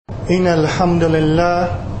إن الحمد لله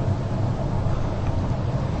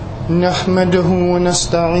نحمده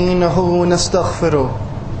ونستعينه ونستغفره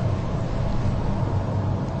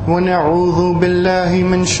ونعوذ بالله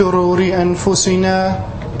من شرور أنفسنا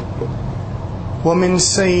ومن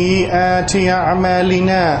سيئات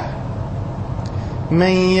أعمالنا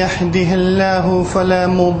من يهده الله فلا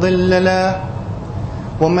مضل له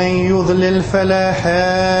ومن يضلل فلا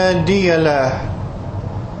هادي له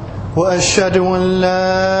وأشهد أن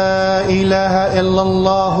لا إله إلا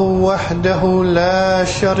الله وحده لا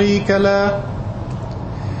شريك له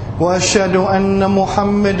وأشهد أن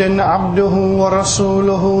محمدا عبده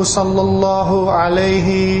ورسوله صلى الله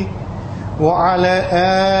عليه وعلى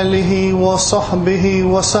آله وصحبه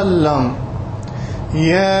وسلم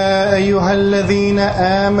يا أيها الذين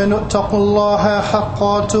آمنوا اتقوا الله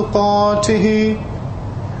حق تقاته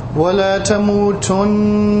ولا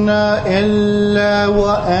تموتن إلا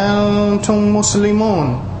وأنتم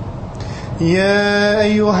مسلمون يا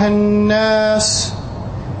أيها الناس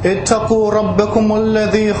اتقوا ربكم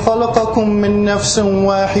الذي خلقكم من نفس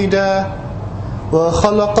واحدة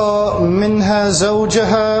وخلق منها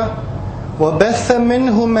زوجها وبث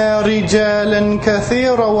منهما رجالا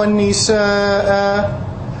كثيرا والنساء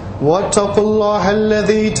واتقوا الله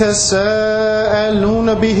الذي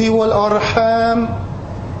تساءلون به والأرحام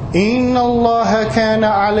إن الله كان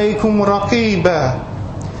عليكم رقيبا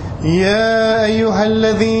يا أيها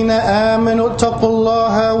الذين آمنوا اتقوا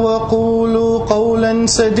الله وقولوا قولا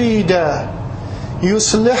سديدا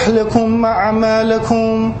يصلح لكم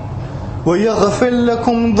أعمالكم ويغفر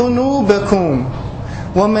لكم ذنوبكم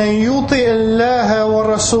ومن يطع الله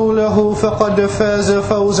ورسوله فقد فاز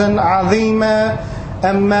فوزا عظيما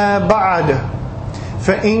أما بعد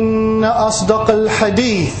فإن أصدق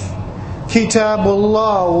الحديث كتاب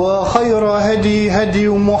الله وخير هدي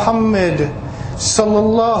محمد صلى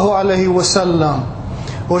الله عليه وسلم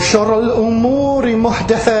وشر الأمور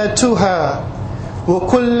محدثاتها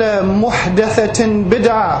وكل محدثة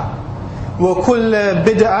بدعة وكل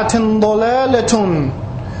بدعة ضلالة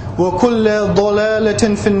وكل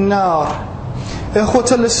ضلالة في النار. إخوة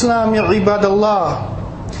الإسلام يا عباد الله,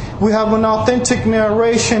 we have an authentic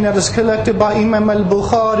narration that is collected by Imam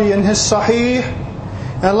al-Bukhari in his Sahih,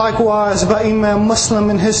 and likewise by Imam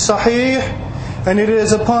Muslim in his Sahih, and it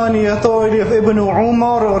is upon the authority of Ibn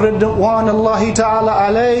Umar Ridwanullahi ta'ala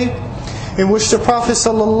alayh, in which the Prophet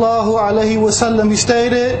sallallahu alayhi wasallam he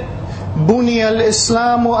stated, Buni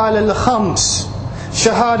al-Islamu al-Khams,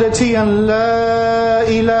 Shahadati an la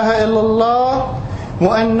ilaha illallah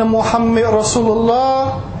wa anna Muhammad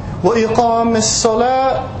Rasulullah wa iqam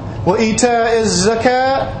as-salat wa ita'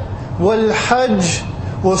 az-zakat wal hajj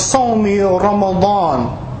wa sawmi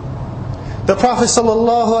Ramadan. The Prophet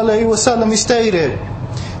sallallahu alaihi wasallam he stated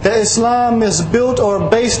that Islam is built or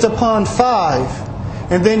based upon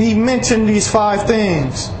 5, and then he mentioned these 5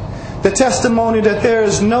 things: the testimony that there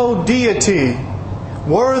is no deity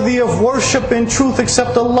worthy of worship in truth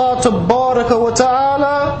except Allah tabaraka wa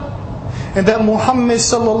ta'ala, and that Muhammad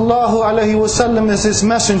sallallahu alaihi wasallam is his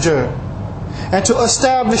messenger, and to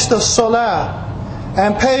establish the salah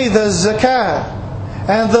and pay the zakat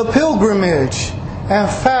and the pilgrimage and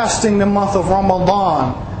fasting the month of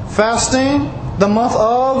Ramadan. Fasting the month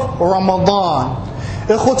of Ramadan.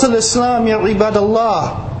 Ikhwatul Islam ya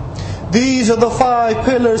ibadallah, these are the 5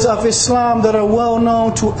 pillars of Islam that are well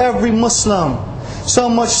known to every Muslim, so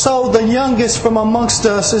much so the youngest from amongst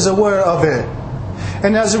us is aware of it.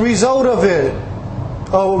 And as a result of it,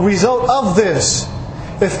 this,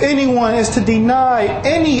 if anyone is to deny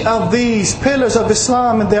any of these pillars of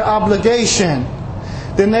Islam and their obligation,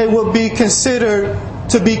 then they will be considered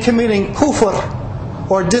to be committing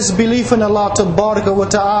kufr or disbelief in Allah tabaraka wa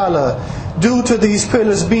ta'ala, due to these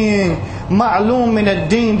pillars being ma'loom min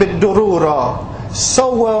ad-din bid-durura,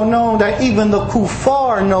 so well known that even the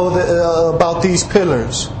kuffar know about these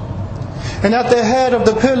pillars. And at the head of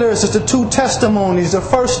the pillars is the 2 testimonies. The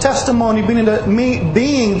first testimony being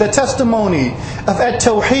the testimony of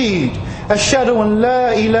at-tawheed, ashhadu an la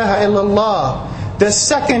ilaha illallah. The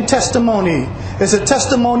second testimony is a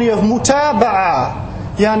testimony of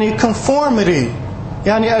mutaba'ah, yani conformity,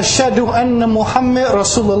 yani ashhadu anna Muhammad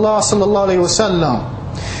Rasulullah sallallahu alayhi wasallam.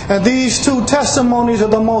 And these 2 testimonies are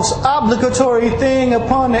the most obligatory thing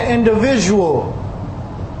upon the individual.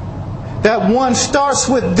 That one starts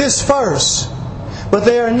with this first, but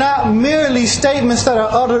they are not merely statements that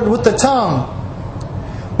are uttered with the tongue,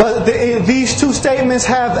 but these 2 statements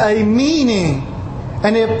have a meaning,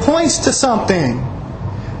 and it points to something.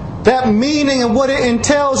 That meaning and what it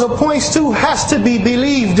entails or points to has to be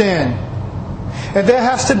believed in, and there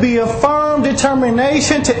has to be a firm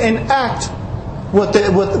determination to enact what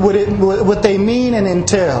they mean and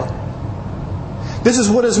entail. This is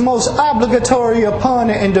what is most obligatory upon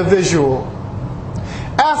an individual.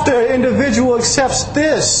 After an individual accepts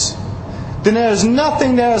this, then there is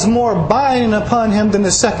nothing that is more binding upon him than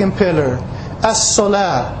the second pillar,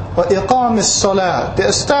 as-salah, or iqam as-salah, the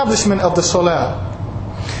establishment of the salah.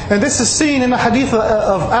 And this is seen in the hadith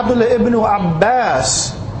of Abdullah ibn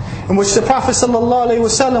Abbas, in which the Prophet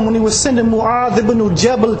ﷺ, when he was sending Mu'adh ibn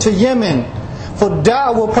Jabal to Yemen for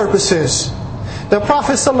da'wah purposes, the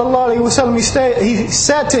Prophet ﷺ, he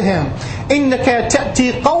said to him, إِنَّكَ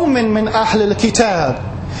تَأْتِي قَوْمٍ مِّنْ أَهْلِ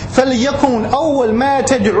الْكِتَابِ فَلْيَكُنْ أَوَّلْ مَا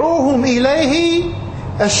تَدْعُوهُمْ إِلَيْهِ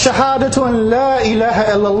الشَّهَادَةُ أَنْ لَا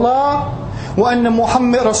إِلَهَ إِلَّا اللَّهُ وَأَنَّ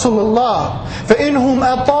مُحَمَّدًا رَسُولُ اللَّهِ فَإِنْهُمْ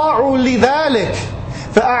أَطَاعُوا لِذَلِكَ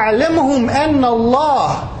فَأَعْلَمْهُمْ أَنَّ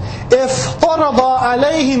اللَّهَ افترض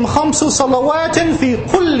عليهم 5 صلوات في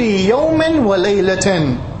كل يوم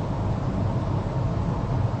وليلة.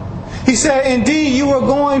 He said, indeed you are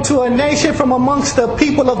going to a nation from amongst the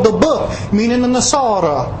people of the book, meaning the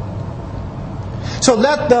Nasara. So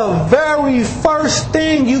let the very first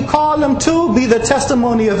thing you call them to be the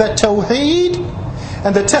testimony of At-Tawheed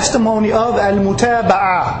and the testimony of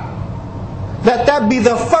Al-Mutaba'ah. Let that be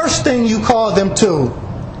the first thing you call them to.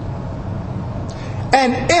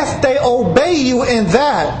 And if they obey you in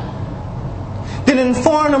that, then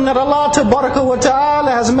inform them that Allah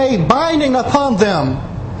Ta'ala has made binding upon them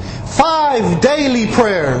 5 daily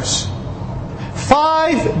prayers.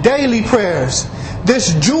 5 daily prayers.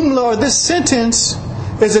 This jumla, or this sentence,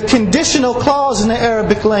 is a conditional clause in the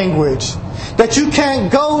Arabic language, that you can't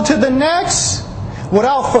go to the next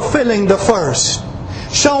without fulfilling the first,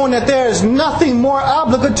 showing that there is nothing more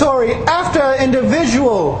obligatory after an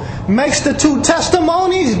individual makes the 2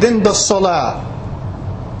 testimonies than the salah,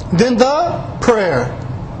 than the prayer.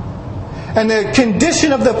 And the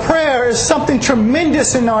condition of the prayer is something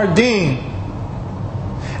tremendous in our deen,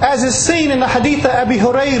 as is seen in the hadith of Abi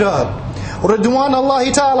Hurairah Ridwan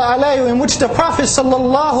Allahi ta'ala alayhi, in which the Prophet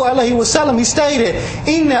sallallahu alayhi wasallam, he stated,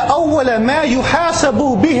 Inna awwala ma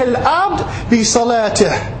yuhasabu bihi al-abd bi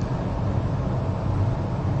salatih,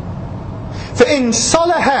 فإن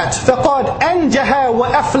صلحت فقد أنجح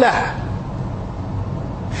وأفلح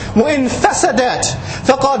وإن فسدت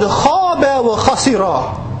فقد خاب وخسر.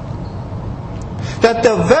 That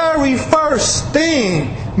the very first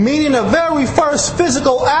thing, meaning the very first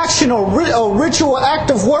physical action or ritual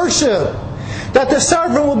act of worship that the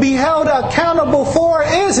servant will be held accountable for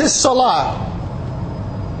is his salah.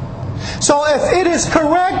 So if it is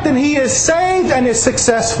correct, then he is saved and is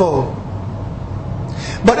successful.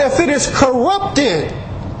 But if it is corrupted,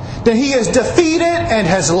 then he is defeated and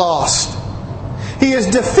has lost. He is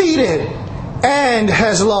defeated and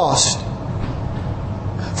has lost.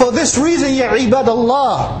 For this reason, ya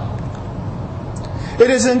ibadallah, it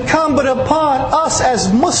is incumbent upon us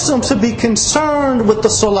as Muslims to be concerned with the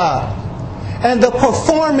salah and the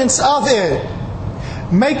performance of it,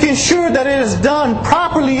 making sure that it is done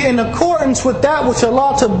properly in accordance with that which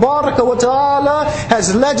Allah Tabaraka wa Ta'ala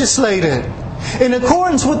has legislated, in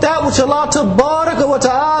accordance with that which Allah Tabaraka wa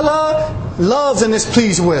Ta'ala loves and is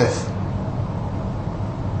pleased with.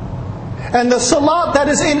 And the salat that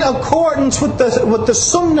is in accordance with the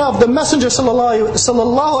sunnah of the Messenger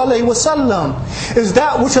sallallahu alaihi wasallam is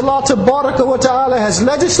that which Allah Tabaraka wa Ta'ala has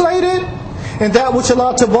legislated and that which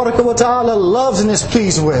Allah Tabaraka wa Ta'ala loves and is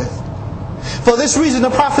pleased with. For this reason,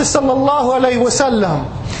 the Prophet sallallahu alaihi wasallam,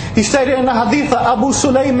 he stated in the hadith of Abu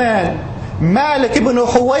Sulaiman Malik ibn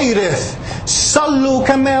Huwayrith, Sallu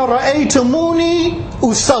kama ra'aytumuni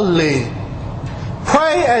usalli.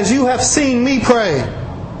 Pray as you have seen me pray.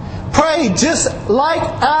 Pray just like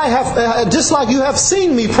you have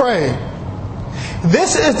seen me pray.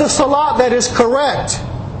 This is the salat that is correct,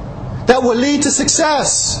 that will lead to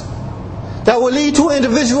success, that will lead to an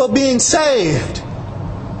individual being saved.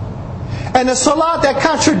 And the salat that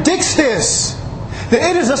contradicts this,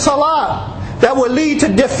 then it is a salat that will lead to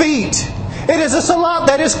defeat. It is a salat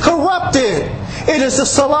that is corrupted. It is the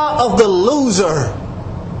salat of the loser.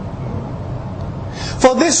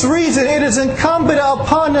 For this reason, it is incumbent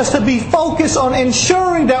upon us to be focused on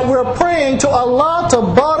ensuring that we're praying to Allah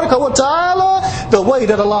Tabaraka wa Ta'ala the way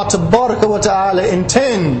that Allah Tabaraka wa Ta'ala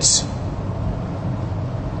intends.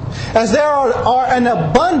 As there are an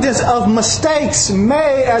abundance of mistakes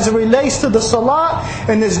made as it relates to the salat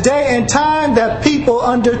in this day and time that people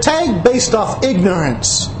undertake based off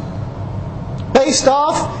ignorance. Based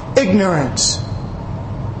off ignorance.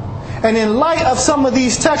 And in light of some of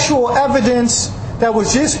these textual evidence that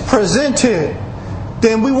was just presented,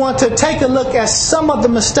 then we want to take a look at some of the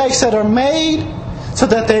mistakes that are made so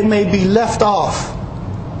that they may be left off.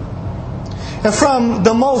 And from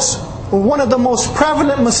the most one of the most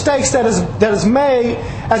prevalent mistakes that is made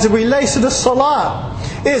as it relates to the salah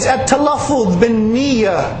is at-talaffuz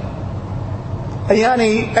bin-niyyah,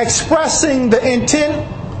 yani expressing the intent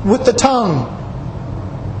with the tongue.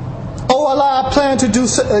 Oh Allah, I plan to do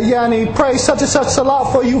pray such and such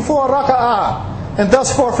salah for you, 4 raka'ah, and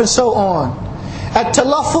thus forth and so on.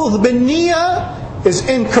 At-talaffuz bin-niyyah is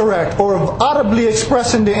incorrect, or audibly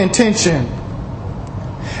expressing the intention.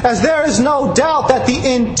 As there is no doubt that the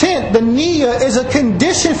intent, the niyyah, is a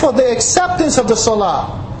condition for the acceptance of the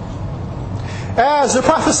salah. As the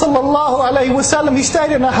Prophet ﷺ, he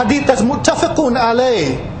stated in a hadith that's muttafaqun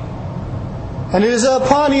alayh, and it is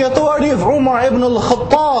upon the authority of Umar ibn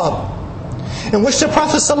al-Khattab, in which the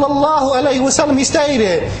Prophet ﷺ, he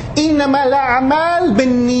stated, إِنَّمَا الْأَعْمَالُ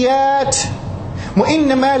بِالنِّيَّاتِ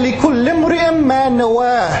وَإِنَّمَا لِكُلِّ امْرِئٍ مَّا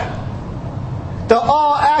نَوَاهُ. That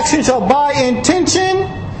all actions are by intention,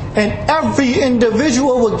 and every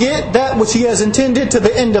individual will get that which he has intended, to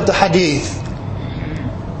the end of the hadith.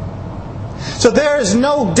 So there is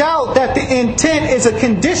no doubt that the intent is a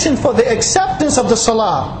condition for the acceptance of the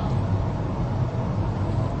salah.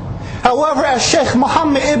 However, as Shaykh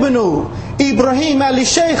Muhammad ibn Ibrahim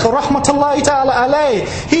al-Shaykh rahmatullahi ta'ala alayh,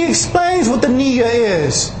 he explains what the niyyah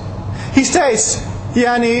is. He states,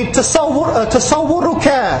 yani tasawwuruka,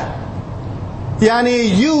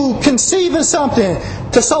 yani you conceiving something,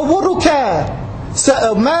 tasawwuruka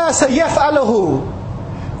ma sayaf'aluhu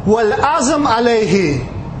wal azm alayhi,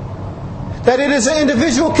 that it is an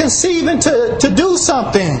individual conceiving to do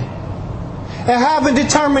something and having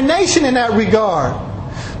determination in that regard.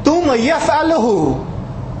 Thumma yaf'aluhu,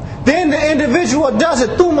 then the individual does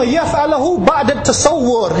it. Thumma yaf'aluhu ba'da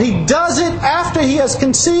tasawwur, he does it after he has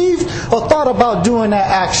conceived or thought about doing that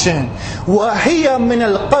action. Wa hiya min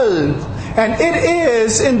al-qalb, and it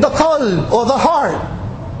is in the qalb, or the heart.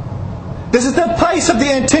 This is the place of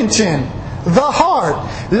the intention, the heart.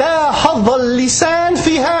 La hadd al-lisan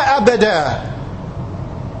fiha abada,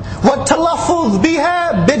 wa talaffuz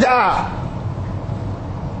biha bid'ah.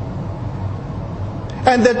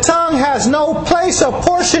 And the tongue has no place or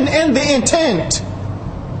portion in the intent.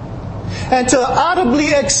 And to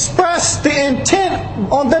audibly express the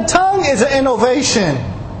intent on the tongue is an innovation.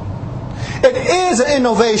 It is an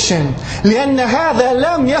innovation. لأن هذا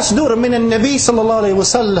لم يصدر من النبي صلى الله عليه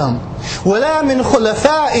وسلم ولا من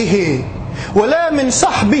خلفائه ولا من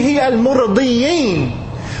صحبه المرضيين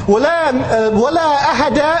ولا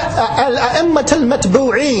أحد الأئمة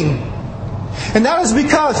المتبوعين. And that is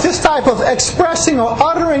because this type of expressing or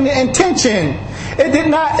uttering the intention, it did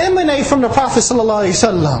not emanate from the Prophet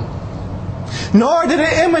ﷺ, nor did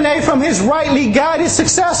it emanate from his rightly guided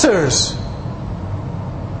successors,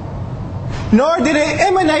 nor did it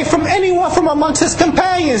emanate from anyone from amongst his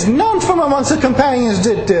companions. None from amongst the companions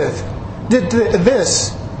did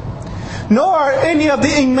this. Nor any of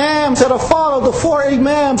the imams that have followed, the 4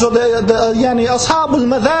 imams, or the ashab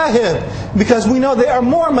al-madhahib, because we know there are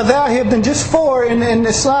more madhahib than just 4 in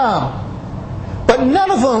Islam. But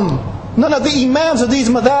none of the imams of these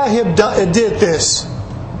madhahib did this.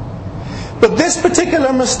 But this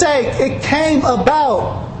particular mistake, it came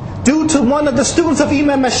about due to one of the students of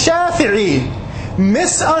Imam al-Shafi'i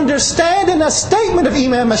misunderstanding a statement of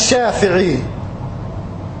Imam al-Shafi'i.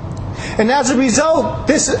 And as a result,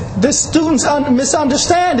 this student's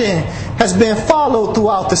misunderstanding has been followed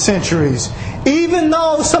throughout the centuries. Even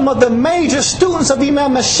though some of the major students of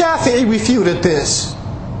Imam al-Shafi'i refuted this.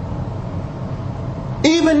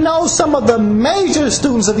 Even though some of the major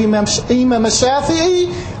students of Imam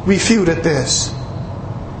al-Shafi'i refuted this.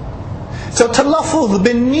 So talaffuz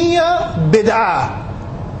bin-niyyah bid'ah.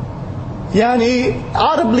 Yani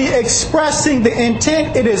audibly expressing the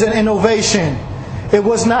intent, it is an innovation. It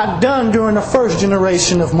was not done during the first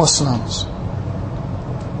generation of Muslims.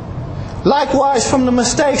 Likewise, from the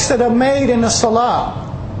mistakes that are made in the salah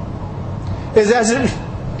is as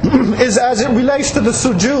it relates to the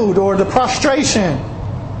sujood, or the prostration,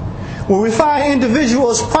 where we find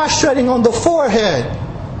individuals prostrating on the forehead,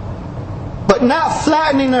 but not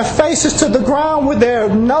flattening their faces to the ground, where their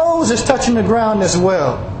nose is touching the ground as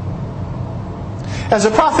well. As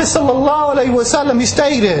the Prophet ﷺ, he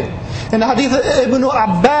stated in the hadith of Ibn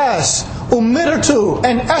Abbas, umirtu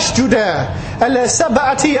an ashjuda ala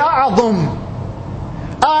sab'ati a'adhum,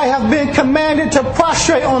 I have been commanded to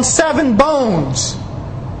prostrate on 7 bones.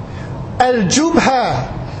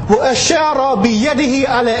 Al-jubha wa ashara bi yadihi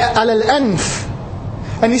ala al-anf,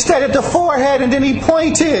 and he stated the forehead, and then he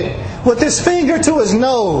pointed with his finger to his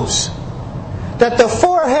nose, that the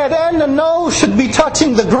forehead and the nose should be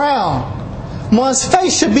touching the ground. One's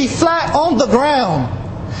face should be flat on the ground.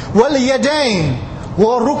 وَالْيَدَيْنِ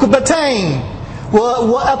وَالرُّكْبَتَيْنِ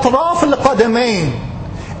وأطراف القدمين,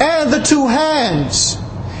 and the two hands,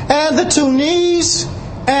 and the two knees,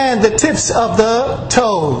 and the tips of the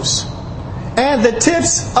toes. And the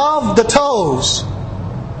tips of the toes.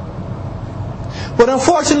 But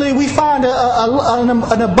unfortunately, we find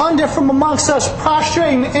an abundance from amongst us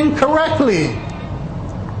prostrating incorrectly.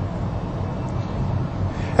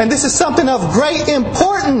 And this is something of great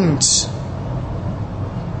importance,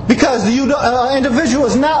 because the individual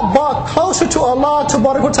is not brought closer to Allah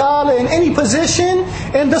Ta'ala in any position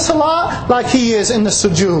in the salah like he is in the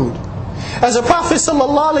sujood. As the Prophet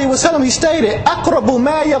ﷺ, he stated, أَقْرَبُ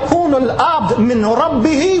مَا يَكُونُ الْعَبْدُ مِنْ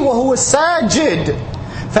رَبِّهِ وَهُوَ السَّاجِدُ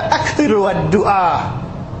فَأَكْثِرُ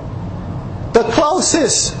الدُّعَاء. The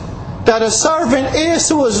closest that a servant is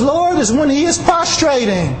to his Lord is when he is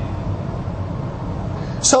prostrating.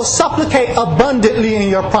 So supplicate abundantly in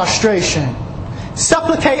your prostration.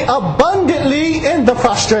 Supplicate abundantly in the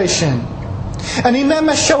prostration. And Imam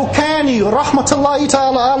Al-Shawkani, rahmatullahi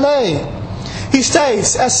ta'ala alayhi, he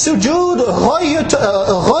states, as-sujud ghayat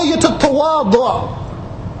al-tawadu',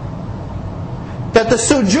 that the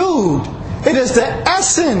sujood, it is the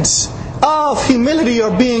essence of humility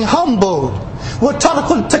or being humbled. Wa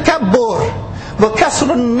tarkul takabbur, wa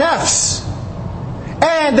kasr an-nafs,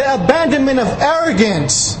 and the abandonment of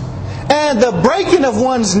arrogance, and the breaking of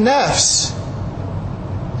one's nafs.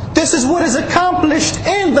 This is what is accomplished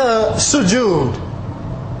in the sujood.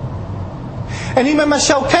 And Imam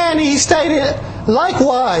Al-Shawkani, he stated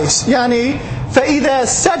likewise, يعني فإذا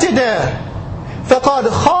سجد فقد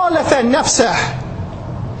خالف نفسه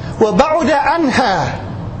وبعد عنها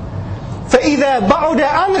فإذا بعد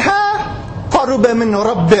عنها قرب من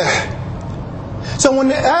ربه. So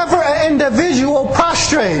whenever an individual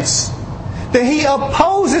prostrates, then he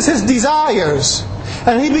opposes his desires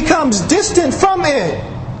and he becomes distant from it.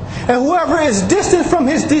 And whoever is distant from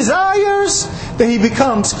his desires, then he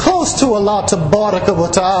becomes close to Allah Tabaraka wa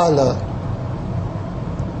Ta'ala.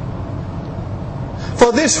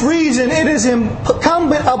 For this reason, it is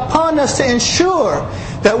incumbent upon us to ensure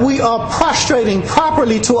that we are prostrating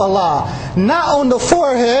properly to Allah, not on the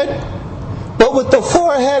forehead, but with the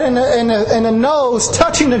forehead and the nose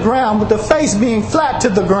touching the ground, with the face being flat to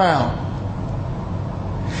the ground.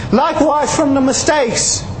 Likewise, from the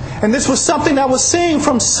mistakes, and this was something that was seen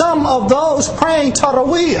from some of those praying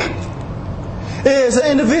Taraweeh, is an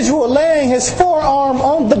individual laying his forearm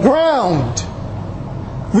on the ground,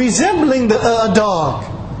 resembling a dog.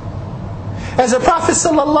 As the Prophet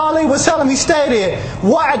ﷺ, he stated,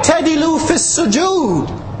 وَاعْتَدِلُوا فِي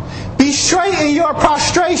السُّجُودِ, be straight in your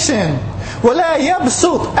prostration. وَلَا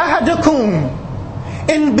يَبْسُطْ أَحَدُكُمْ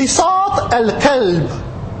إِنْبِسَاطَ الْكَلْبِ,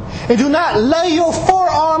 and do not lay your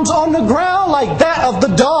forearms on the ground like that of the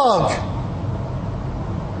dog.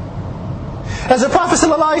 As the Prophet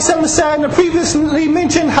ﷺ said in the previously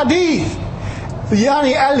mentioned hadith,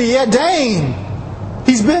 يعني al-yadayn,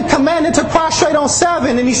 he's been commanded to prostrate on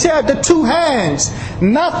 7, and he said the 2 hands,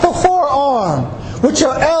 not the forearm, with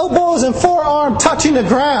your elbows and forearm touching the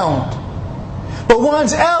ground. But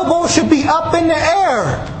one's elbow should be up in the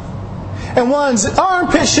air, and one's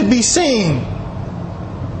armpit should be seen.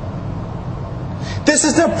 This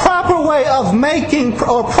is the proper way of making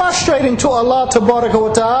or prostrating to Allah Tabaraka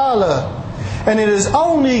wa Ta'ala. And it is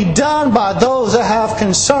only done by those that have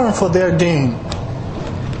concern for their deen.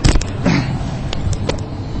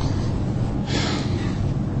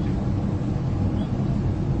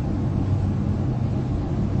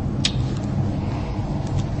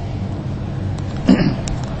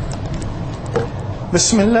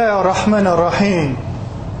 Bismillah ar-Rahman ar-Rahim.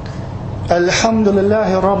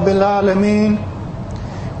 Alhamdulillahi Rabbil Alameen.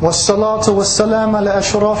 والصلاة والسلام على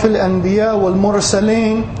أشرف الأنبياء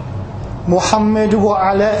والمرسلين محمد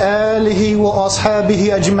وعلى آله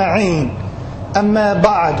وأصحابه أجمعين أما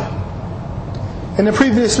بعد. In the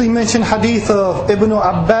previously mentioned hadith of Ibn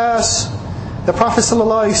Abbas, the Prophet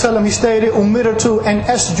ﷺ, he stated, أمرت أن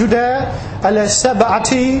أسجد على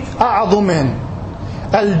 7 أعظم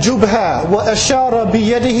الجبهة وأشار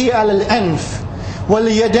بيده على الأنف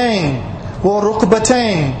واليدين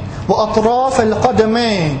والركبتين وأطراف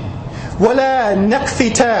القدمين ولا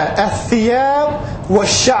نكفت الثياب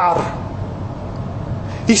والشعر.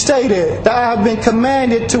 He stated that I have been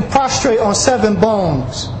commanded to prostrate on 7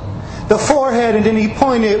 bones, the forehead, and then he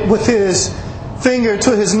pointed with his finger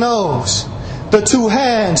to his nose, the 2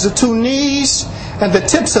 hands, the 2 knees, and the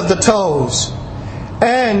tips of the toes.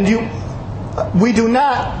 And we do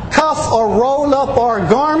not cuff or roll up our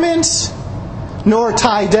garments, nor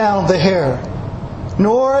tie down the hair.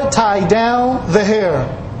 Nor tie down the hair.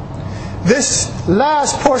 This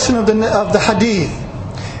last portion of the hadith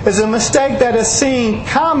is a mistake that is seen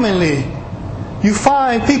commonly you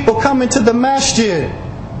find people come into the masjid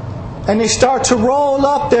and they start to roll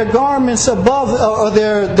up their garments above, or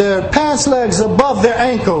their pants legs above their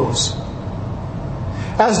ankles.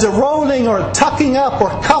 As the rolling or tucking up or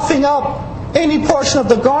cuffing up any portion of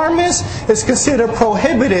the garments is considered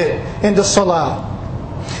prohibited in the salah.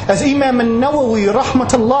 As Imam al-Nawawi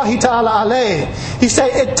rahmatullahi ta'ala alayh, he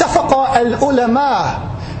said, اتفق العلماء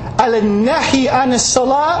على النهي عن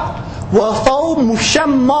الصلاة وثوب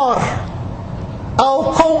مشمر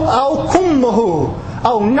أو كمه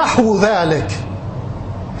أو نحو ذلك.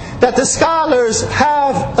 That the scholars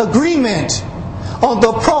have agreement on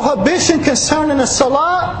the prohibition concerning the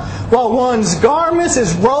salah while one's garments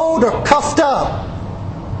is rolled or cuffed up.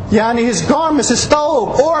 Yani his garments, his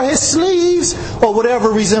thobe, or his sleeves, or whatever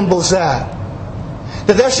resembles that.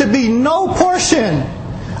 That there should be no portion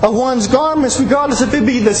of one's garments, regardless if it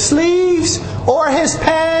be the sleeves or his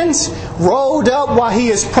pants, rolled up while he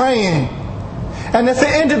is praying. And if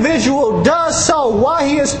an individual does so while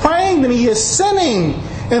he is praying, then he is sinning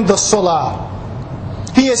in the salah.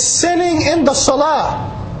 He is sinning in the salah.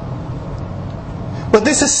 But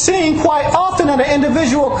this is seen quite often that an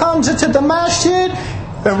individual comes into the masjid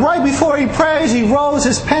and right before he prays, he rolls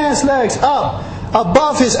his pants legs up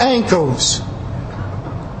above his ankles.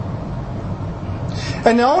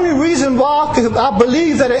 And the only reason why I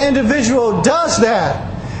believe that an individual does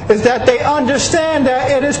that is that they understand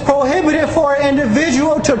that it is prohibited for an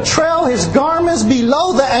individual to trail his garments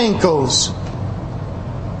below the ankles.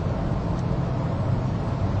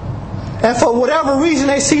 And for whatever reason,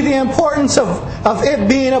 they see the importance of it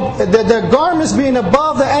being, their garments being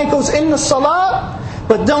above the ankles in the salah,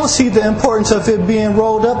 but don't see the importance of it being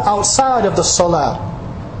rolled up outside of the salah.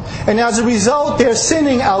 And as a result, they're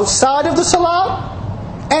sinning outside of the salah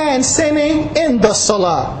and sinning in the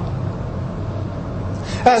salah.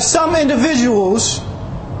 As some individuals,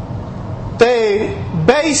 they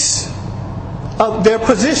base their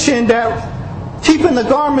position that keeping the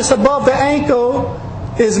garments above the ankle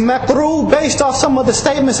is makruh based off some of the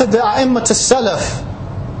statements of the A'immat al-Salaf.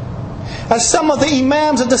 As some of the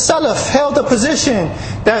Imams of the Salaf held the position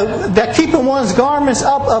that keeping one's garments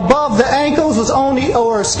up above the ankles was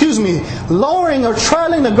lowering or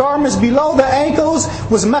trailing the garments below the ankles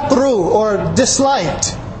was makruh or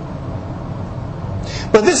disliked.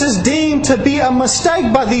 But this is deemed to be a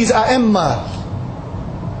mistake by these A'imma.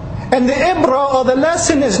 And the ibra or the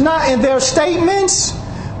lesson is not in their statements,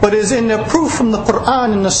 but is in the proof from the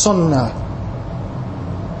Quran and the Sunnah.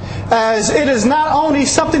 As it is not only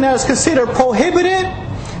something that is considered prohibited,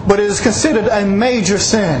 but it is considered a major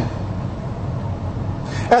sin.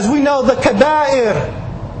 As we know, the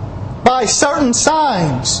kaba'ir, by certain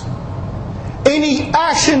signs, any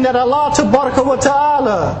action that Allah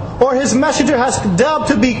Ta'ala or His Messenger has dubbed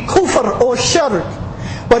to be kufr or shirk,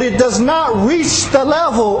 but it does not reach the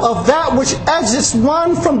level of that which exits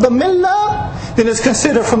one from the millah, then it's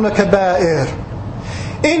considered from the kaba'ir.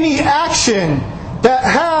 Any action that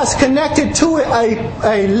has connected to it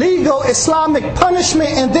a legal Islamic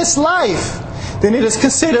punishment in this life, then it is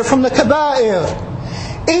considered from the kaba'ir.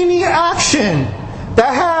 Any action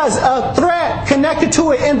that has a threat connected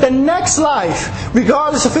to it in the next life,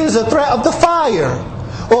 regardless if it is a threat of the fire,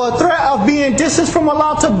 or a threat of being distanced from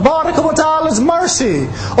Allah Ta'ala's mercy,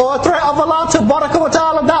 or a threat of Allah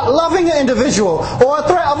Ta'ala not loving an individual, or a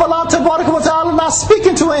threat of Allah Ta'ala not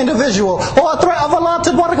speaking to an individual, or a threat of Allah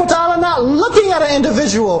Ta'ala not looking at an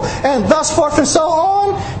individual, and thus forth and so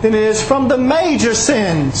on, then it is from the major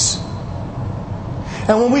sins.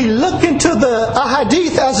 And when we look into the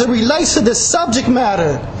ahadith as it relates to this subject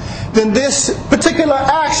matter, then this particular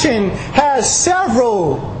action has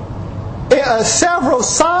several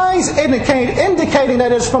signs indicating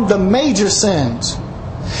that it's from the major sins.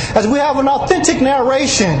 As we have an authentic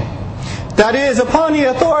narration that is upon the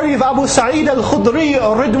authority of Abu Sa'id al-Khudri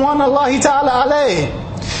or Ridwanullahi ta'ala alayh,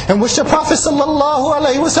 in which the Prophet sallallahu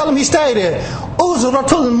alayhi wa sallam, he stated,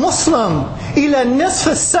 Uzratul Muslim ila nisf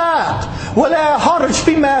as-saq wa la harj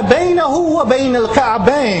fima baynahu wa bayn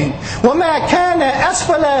al-ka'bayn wa ma kana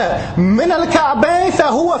asfala min al-ka'bayn fa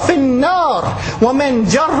huwa fi an-nar wa man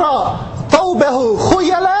jarra ثوبه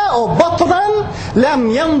خيلا أو بطرا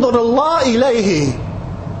لم ينظر الله إليه.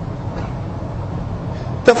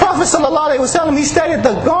 The Prophet ﷺ, he stated,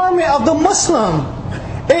 the garment of the Muslim,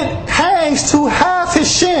 it hangs to half his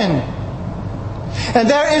shin, and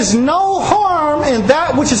there is no harm in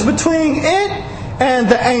that which is between it and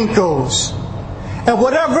the ankles. And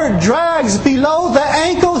whatever drags below the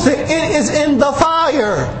ankles, it is in the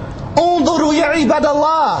fire. انظروا يا عباد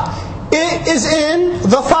الله, it is in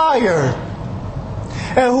the fire.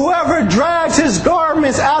 And whoever drags his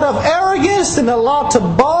garments out of arrogance, then Allah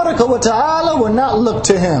Tabaraka wa Ta'ala will not look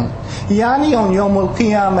to him. Yani on Yawm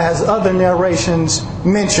al-Qiyamah, as other narrations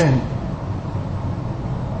mention.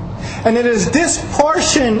 And it is this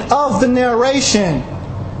portion of the narration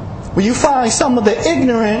where you find some of the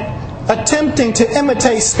ignorant attempting to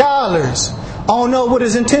imitate scholars. Oh no, what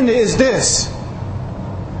is intended is this: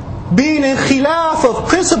 being in khilaf of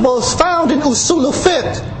principles found in usul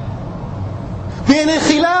al-fiqh, being in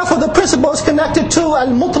khilaf of the principles connected to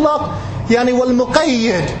al-mutlaq, yani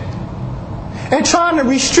wal-muqayyid, and trying to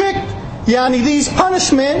restrict yani these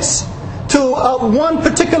punishments to one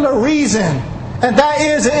particular reason, and that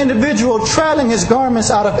is an individual trailing his garments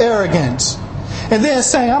out of arrogance, and then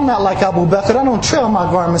saying, I'm not like Abu Bakr, I don't trail my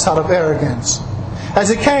garments out of arrogance. As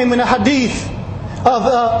it came in a hadith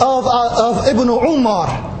of Ibn Umar,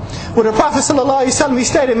 where the Prophet ﷺ, he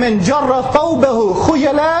stated, "Man jarra thawbahu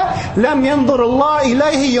khuyala lam yanzur Allah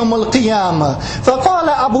ilayhi yawm al-qiyamah."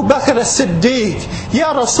 Faqala Abu Bakr as-Siddiq,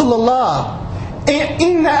 "Ya Rasulullah,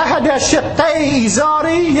 inna ahada shiqqai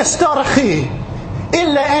izari yastarkhi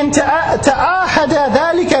إلا أن تعاهد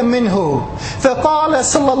ذلك منه." فقال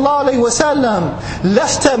صلى الله عليه وسلم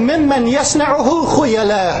لست ممن يصنعه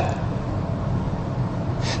خيلاء.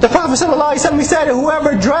 The Prophet ﷺ, he said,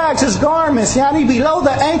 whoever drags his garments yani below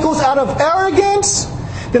the ankles out of arrogance,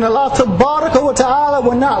 then Allah Tabaraka wa Ta'ala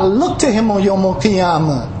will not look to him on Yawm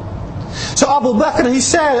al-Qiyamah. So Abu Bakr, he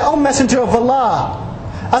said, O Messenger of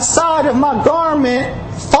Allah, a side of my garment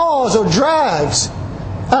falls or drags,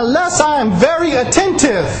 unless I am very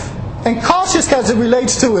attentive and cautious as it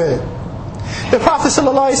relates to it. The Prophet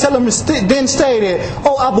ﷺ then stated,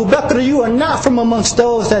 O Abu Bakr, you are not from amongst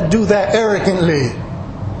those that do that arrogantly.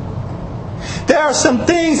 There are some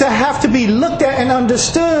things that have to be looked at and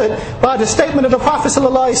understood by the statement of the Prophet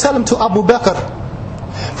ﷺ to Abu Bakr.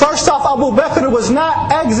 First off, Abu Bakr was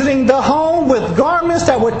not exiting the home with garments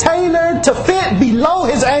that were tailored to fit below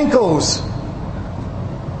his ankles.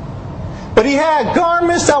 But he had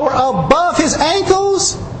garments that were above his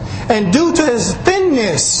ankles, and due to his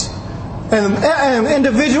thinness, and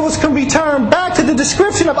individuals can return back to the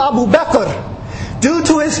description of Abu Bakr, due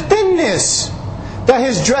to his thinness,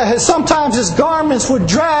 that sometimes his garments would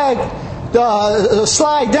drag,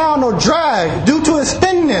 slide down or drag due to his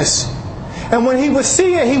thinness. And when he would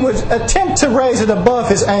see it, he would attempt to raise it above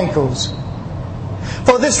his ankles.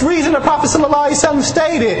 For this reason, the Prophet ﷺ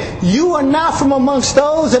stated, you are not from amongst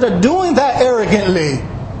those that are doing that arrogantly.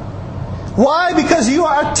 Why? Because you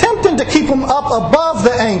are attempting to keep them up above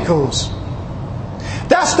the ankles.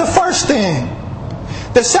 That's the first thing.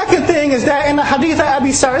 The second thing is that in the hadith of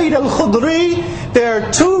Abi Sa'id al-Khudri, there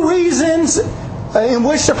are two reasons in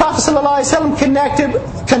which the Prophet ﷺ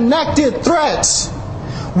connected threats.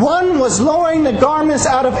 One was lowering the garments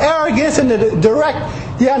out of arrogance, and the direct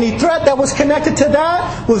threat that was connected to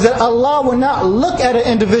that was that Allah would not look at an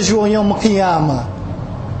individual in Yawm al-Qiyamah.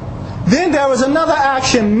 Then there was another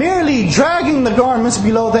action, merely dragging the garments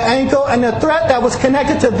below the ankle, and the threat that was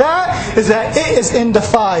connected to that is that it is in the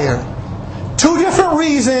fire. Two different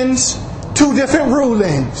reasons, two different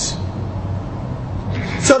rulings.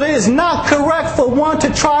 So it is not correct for one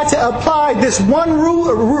to try to apply this one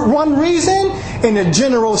reason in a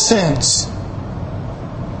general sense.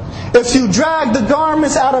 If you drag the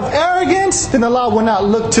garments out of arrogance, then Allah will not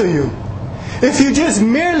look to you. If you just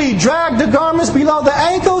merely drag the garments below the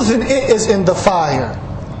ankles, then it is in the fire.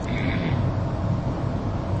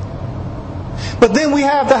 But then we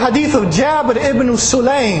have the hadith of Jabir ibn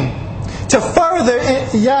Sulaym to further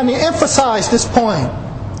emphasize this point.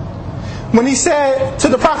 When he said to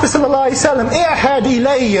the Prophet ﷺ, "I'had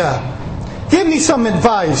ilayya," give me some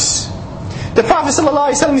advice. The Prophet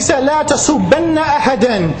ﷺ, he said, "La tasubbanna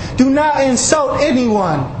ahadan," do not insult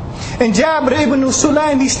anyone. And Jabir ibn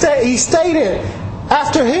Sulaym, he stated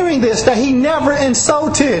after hearing this that he never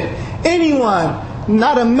insulted anyone,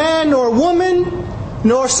 not a man nor a woman,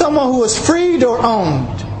 nor someone who was freed or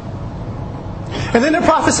owned. And then the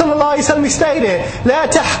Prophet ﷺ, he stated, "La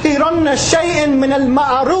tahqiranna shay'an min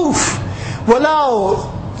al-ma'ruf walau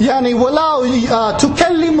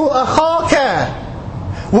tukallimu akhaka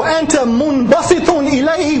wa anta munbasitun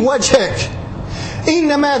ilayhi wajhak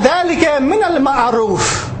innama dhalika min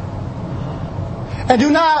al-ma'ruf." And do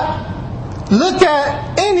not look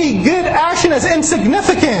at any good action as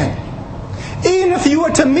insignificant. Even if you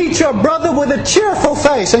were to meet your brother with a cheerful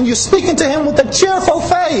face, and you're speaking to him with a cheerful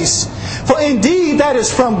face, for indeed that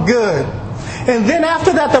is from good. And then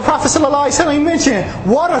after that, the Prophet ﷺ mentioned,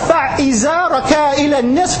 وَرَفَعْ إِزَارَكَ إِلَى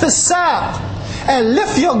النِّصْفِ السَّاقِ, and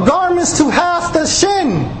lift your garments to half the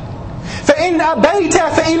shin. فَإِنْ أَبَيْتَ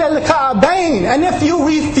فَإِلَى الْكَعْبَيْنِ, and if you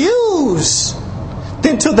refuse,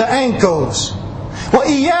 everything to the ankles.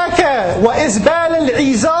 وَإِيَّاكَ وَإِزْبَالَ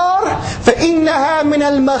الْعِزَارِ فَإِنَّهَا مِنَ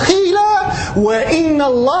الْمَخِيلَةِ وَإِنَّ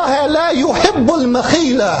اللَّهَ لَا يُحِبُّ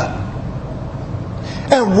الْمَخِيلَةِ.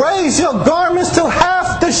 And raise your garments to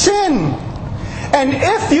half the shin. And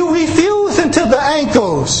if you refuse into the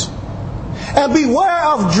ankles, and beware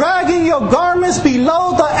of dragging your garments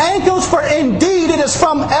below the ankles, for indeed it is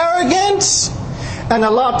from arrogance. And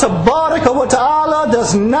Allah Tabaraka wa Ta'ala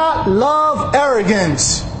does not love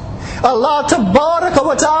arrogance. Allah Tabaraka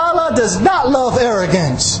wa Ta'ala does not love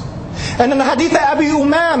arrogance. And in the hadith of Abi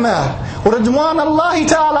Umama, Ridwan Allahi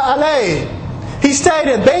Ta'ala alayhi, he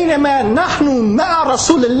stated, بينما نحن مع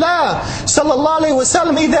رسول الله صلى الله عليه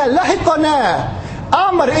وسلم إذا لحقنا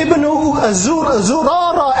عمر ابن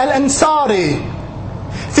زرارة الأنصاري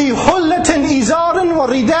في حلة إزار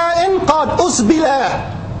ورداء قد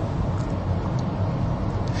أسبلا.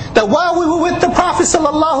 That while we were with the Prophet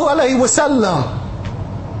sallallahu alaihi wasallam,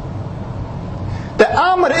 that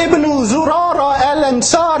Amr ibn Zurara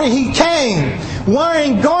al-Ansari, he came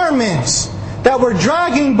wearing garments that were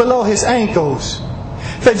dragging below his ankles.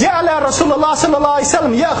 فَجَعَلَ رَسُولُ اللَّهِ صَلَّى اللَّهُ عَلَيْهِ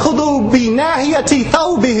وَسَلَّمْ يَأْخُذُ بِنَاهِيَةِ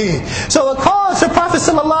ثَوْبِهِ. So it caused the Prophet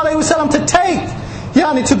sallallahu alaihi wasallam to take,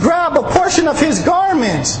 to grab a portion of his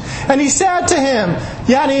garments. And he said to him,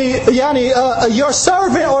 your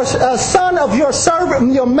servant or a son of your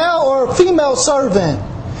servant, your male or female servant,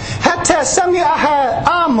 حَتَّى سَمِعَهَا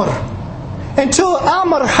Amr, until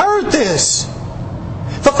Amr heard this.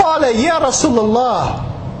 فَقَالَ يَا رَسُولَ اللَّهِ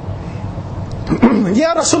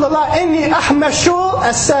Ya Rasulullah, inni ahmashu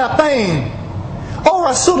as-saqain. Oh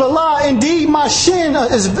Rasulullah, indeed my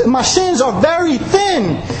shins are very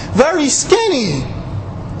thin, very skinny.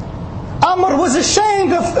 Amr was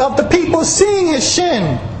ashamed of the people seeing his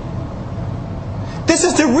shin. This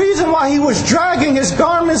is the reason why he was dragging his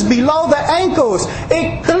garments below the ankles.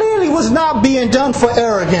 It clearly was not being done for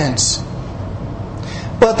arrogance.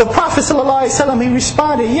 But the Prophet ﷺ, he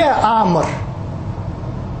responded, Ya Amr,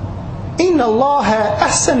 Inna Allah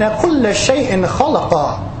ahsana kulla shay'in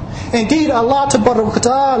khalaqa. Indeed, Allah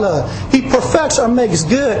Ta'ala, He perfects or makes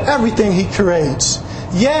good everything He creates.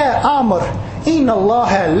 Ya Amr, Inna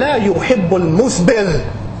Allah la yuhibbul musbil.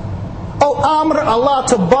 Oh Amr, Allah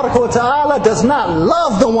Ta'ala does not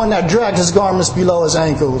love the one that drags his garments below his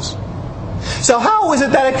ankles. So how is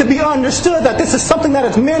it that it could be understood that this is something that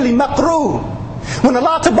is merely makruh? When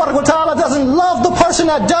Allah Ta'ala doesn't love the person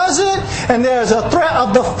that does it, and there's a threat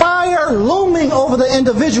of the fire looming over the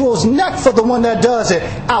individual's neck for the one that does it,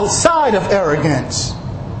 outside of arrogance.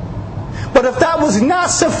 But if that was not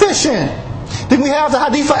sufficient, then we have the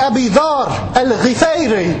hadith of Abi Dhar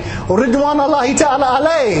al-Ghifayri, Ridwan Allahi Ta'ala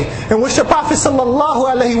alayhi, in which the Prophet sallallahu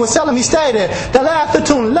alayhi wa sallam, he stated,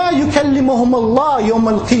 ثَلَاثَةٌ لَا يُكَلِّمُهُمُ اللَّهُ يَوْمَ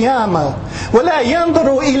الْقِيَامَةِ وَلَا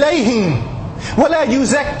يَنْظُرُ إِلَيْهِمْ وَلَا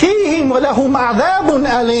يُزَكِّيهِمْ وَلَهُمْ عَذَابٌ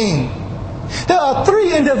أَلِيمٌ. There are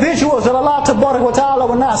three individuals that Allah Ta'ala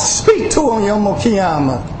will not speak to on Yawm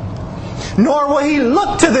al-Qiyamah. Nor will He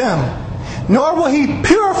look to them, nor will He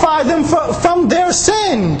purify them from their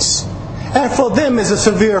sins. And for them is a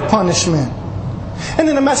severe punishment. And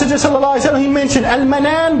then the Messenger sallallahu alaihi wasallam, he mentioned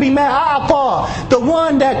Al-Manan bima a'ata, the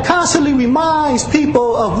one that constantly reminds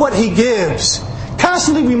people of what he gives.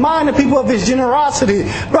 Constantly reminding people of his generosity.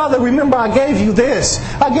 Brother, remember I gave you this.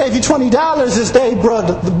 I gave you $20 this day,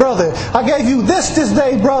 brother. I gave you this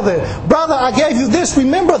day, brother. Brother, I gave you this.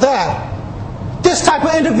 Remember that. This type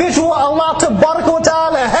of individual Allah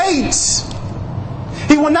Ta'ala hates.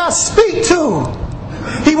 He will not speak to.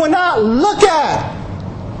 He will not look at.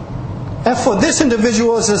 And for this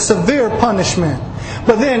individual is a severe punishment.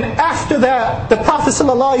 But then after that, the Prophet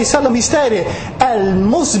ﷺ, he stated,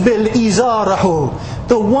 Al-Musbil Izarahu,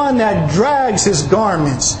 the one that drags his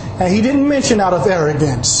garments. And he didn't mention out of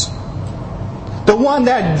arrogance. The one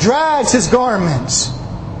that drags his garments.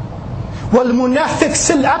 Wal-Munafiq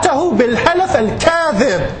Sil'atahu Bil-Halaf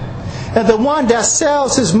Al-Kadhib, and the one that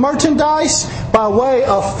sells his merchandise by way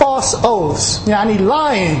of false oaths. Yani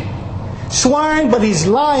lying. Swearing, but he's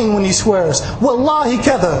lying when he swears. Wallahi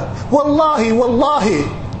kadha. Wallahi, wallahi.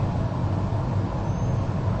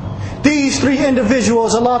 These three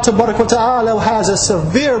individuals Allah Ta'ala has a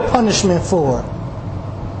severe punishment for.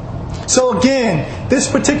 So again, this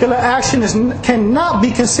particular action cannot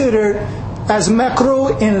be considered as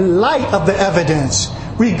makruh in light of the evidence.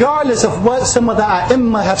 Regardless of what some of the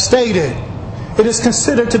A'imma have stated, it is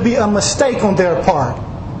considered to be a mistake on their part.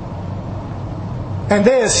 And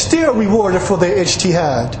they are still rewarded for their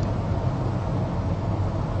ijtihad.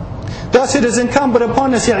 Thus it is incumbent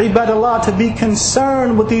upon us, ya ibadallah, to be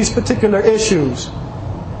concerned with these particular issues.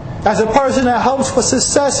 As a person that hopes for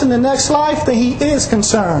success in the next life, then he is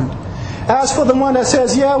concerned. As for the one that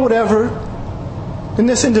says, yeah, whatever, then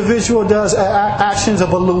this individual does actions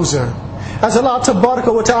of a loser. As Allah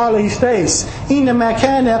Tabaraka wa Ta'ala states, إِنَّمَا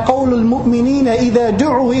كَانَ قَوْلُ الْمُؤْمِنِينَ إِذَا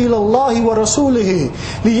دُعُوا إِلَى اللَّهِ وَرَسُولِهِ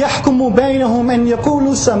لِيَحْكُمُوا بَيْنَهُمْ أَنْ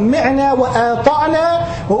يَقُولُوا سَمِعْنَا وَآطَعْنَا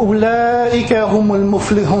وَأُولَٰئِكَ هُمُ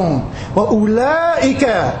الْمُفْلِحُونَ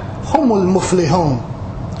وَأُولَٰئِكَ هُمُ الْمُفْلِحُونَ.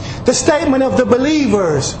 The statement of the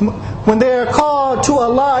believers, when they are called to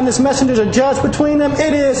Allah and His Messenger to judge between them,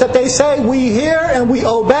 it is that they say, we hear and we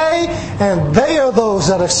obey, and they are those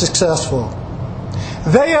that are successful.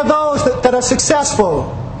 They are those that are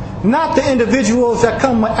successful, not the individuals that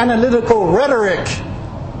come with analytical rhetoric,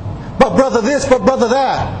 but brother this, but brother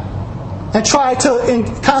that, and try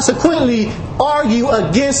to consequently argue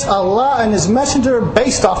against Allah and His Messenger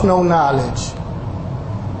based off no knowledge.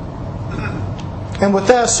 And with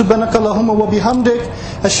that, subhanaka Allahumma wa bihamdik,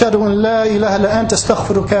 ashhadu an la ilaha illa anta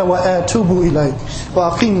astaghfiruka wa atubu ilayk,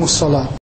 wa aqimus salat.